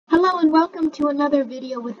Hello and welcome to another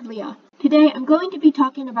video with Liah. Today I'm going to be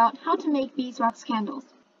talking about how to make beeswax candles.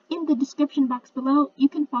 In the description box below you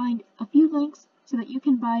can find a few links so that you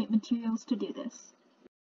can buy materials to do this.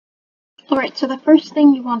 Alright, so the first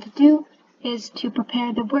thing you want to do is to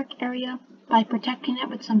prepare the work area by protecting it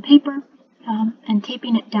with some paper and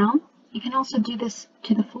taping it down. You can also do this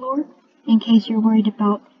to the floor in case you're worried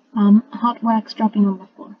about hot wax dropping on the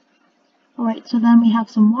floor. Alright, so then we have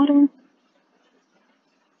some water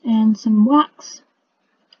and some wax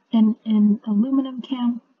in an aluminum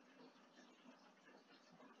can,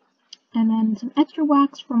 and then some extra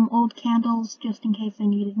wax from old candles just in case I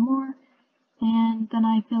needed more, and then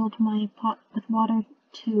I filled my pot with water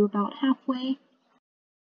to about halfway.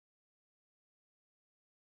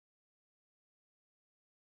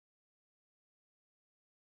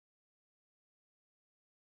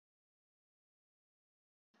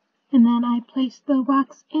 And then I placed the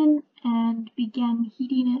wax in and began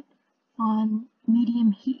heating it on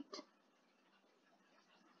medium heat.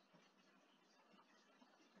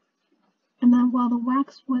 And then while the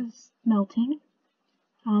wax was melting,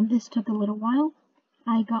 this took a little while,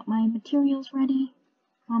 I got my materials ready.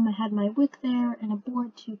 I had my wick there and a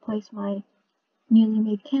board to place my newly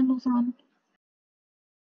made candles on.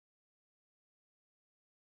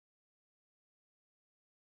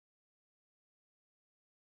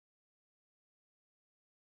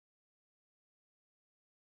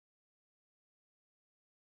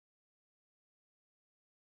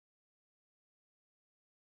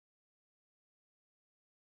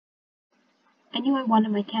 I knew I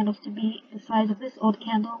wanted my candles to be the size of this old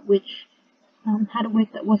candle, which had a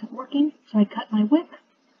wick that wasn't working, so I cut my wick,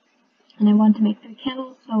 and I wanted to make 3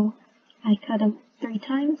 candles, so I cut them 3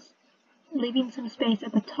 times, leaving some space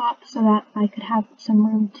at the top so that I could have some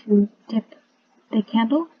room to dip the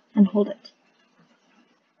candle and hold it.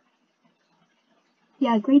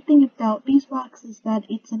 Yeah, a great thing about beeswax is that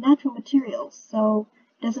it's a natural material, so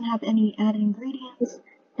it doesn't have any added ingredients,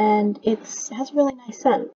 and it has a really nice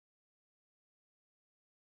scent.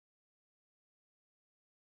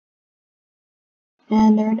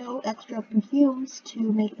 And there are no extra perfumes to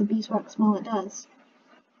make the beeswax smell it does.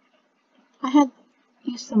 I had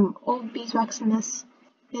used some old beeswax in this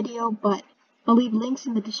video, but I'll leave links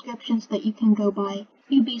in the description so that you can go buy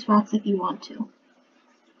new beeswax if you want to.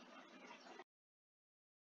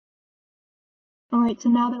 Alright, so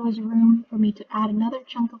now there was room for me to add another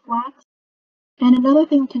chunk of wax. And another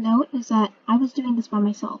thing to note is that I was doing this by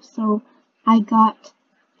myself, so I got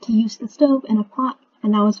to use the stove and a pot,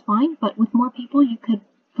 and that was fine, but with more people you could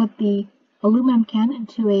put the aluminum can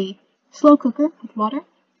into a slow cooker with water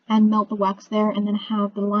and melt the wax there, and then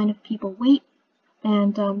have the line of people wait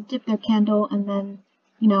and dip their candle, and then,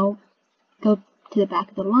 go to the back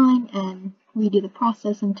of the line and redo the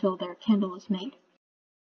process until their candle is made.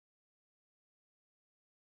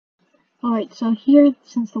 Alright, so here,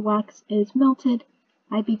 since the wax is melted,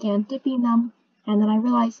 I began dipping them, and then I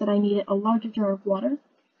realized that I needed a larger jar of water.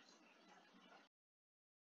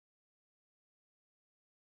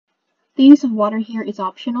 The use of water here is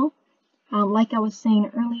optional. Like I was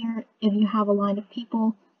saying earlier, if you have a line of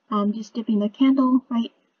people just dipping the candle,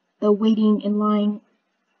 right, the waiting in line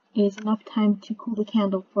is enough time to cool the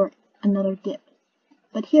candle for another dip.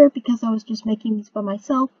 But here, because I was just making these by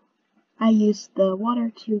myself, I used the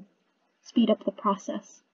water to speed up the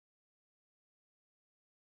process.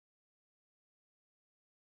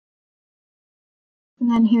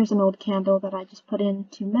 And then here's an old candle that I just put in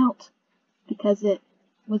to melt because it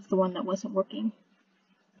was the one that wasn't working.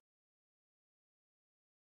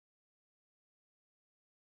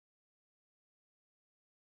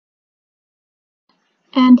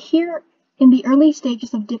 And here, in the early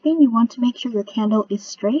stages of dipping, you want to make sure your candle is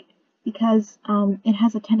straight because it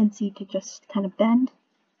has a tendency to just kind of bend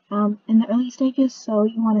in the early stages, so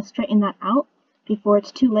you want to straighten that out before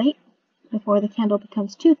it's too late, before the candle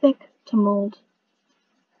becomes too thick to mold.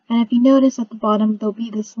 And if you notice at the bottom, there'll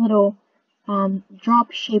be this little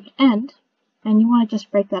drop-shaped end, and you want to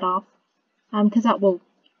just break that off because that will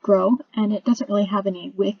grow, and it doesn't really have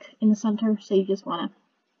any wick in the center, so you just want to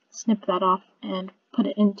snip that off and put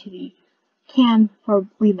it into the can for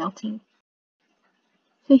remelting.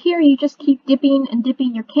 So here you just keep dipping and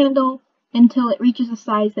dipping your candle until it reaches a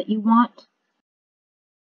size that you want.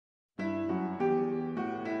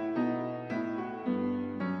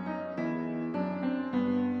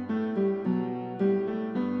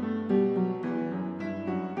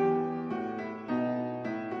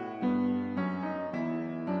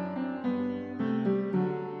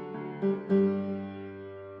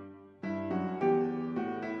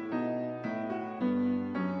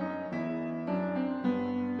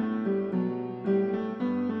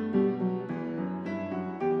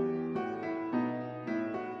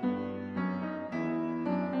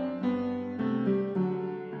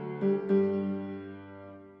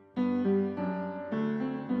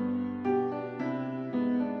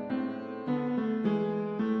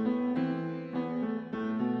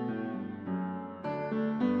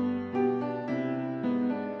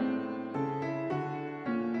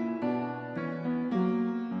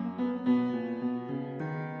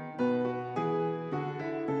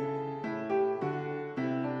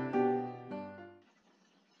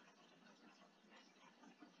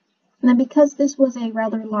 And then because this was a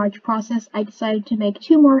rather large process, I decided to make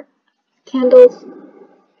 2 more candles.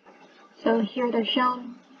 So here they're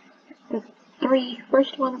shown. The 3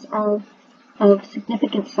 first ones are of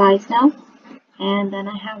significant size now. And then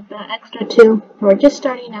I have the extra 2 who are just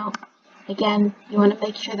starting out. Again, you want to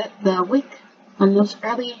make sure that the wick on those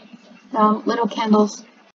early little candles.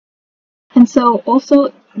 And so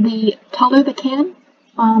also the taller the can,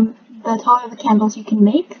 the taller the candles you can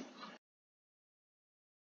make.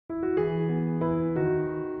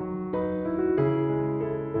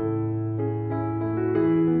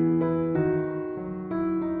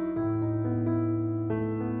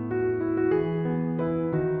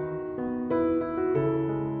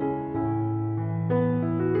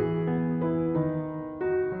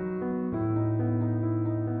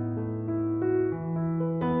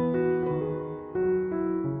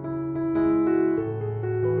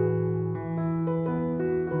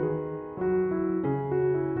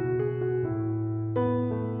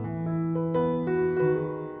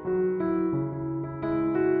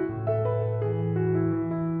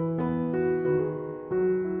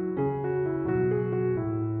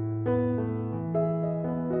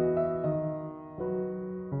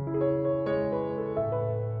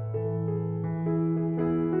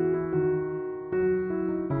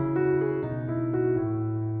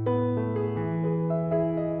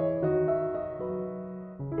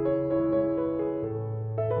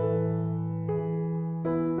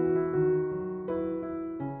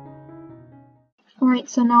 Alright,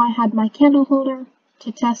 so now I had my candle holder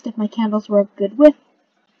to test if my candles were of good width,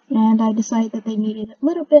 and I decided that they needed a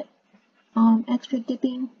little bit extra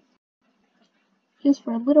dipping, just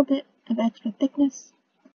for a little bit of extra thickness.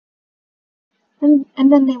 And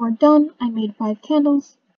then they were done. I made 5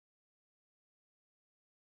 candles.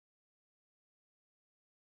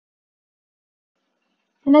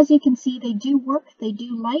 And as you can see, they do work, they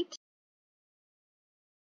do light.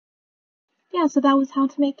 Yeah, so that was how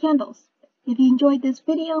to make candles. If you enjoyed this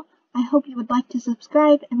video, I hope you would like to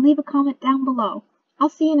subscribe and leave a comment down below. I'll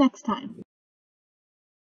see you next time.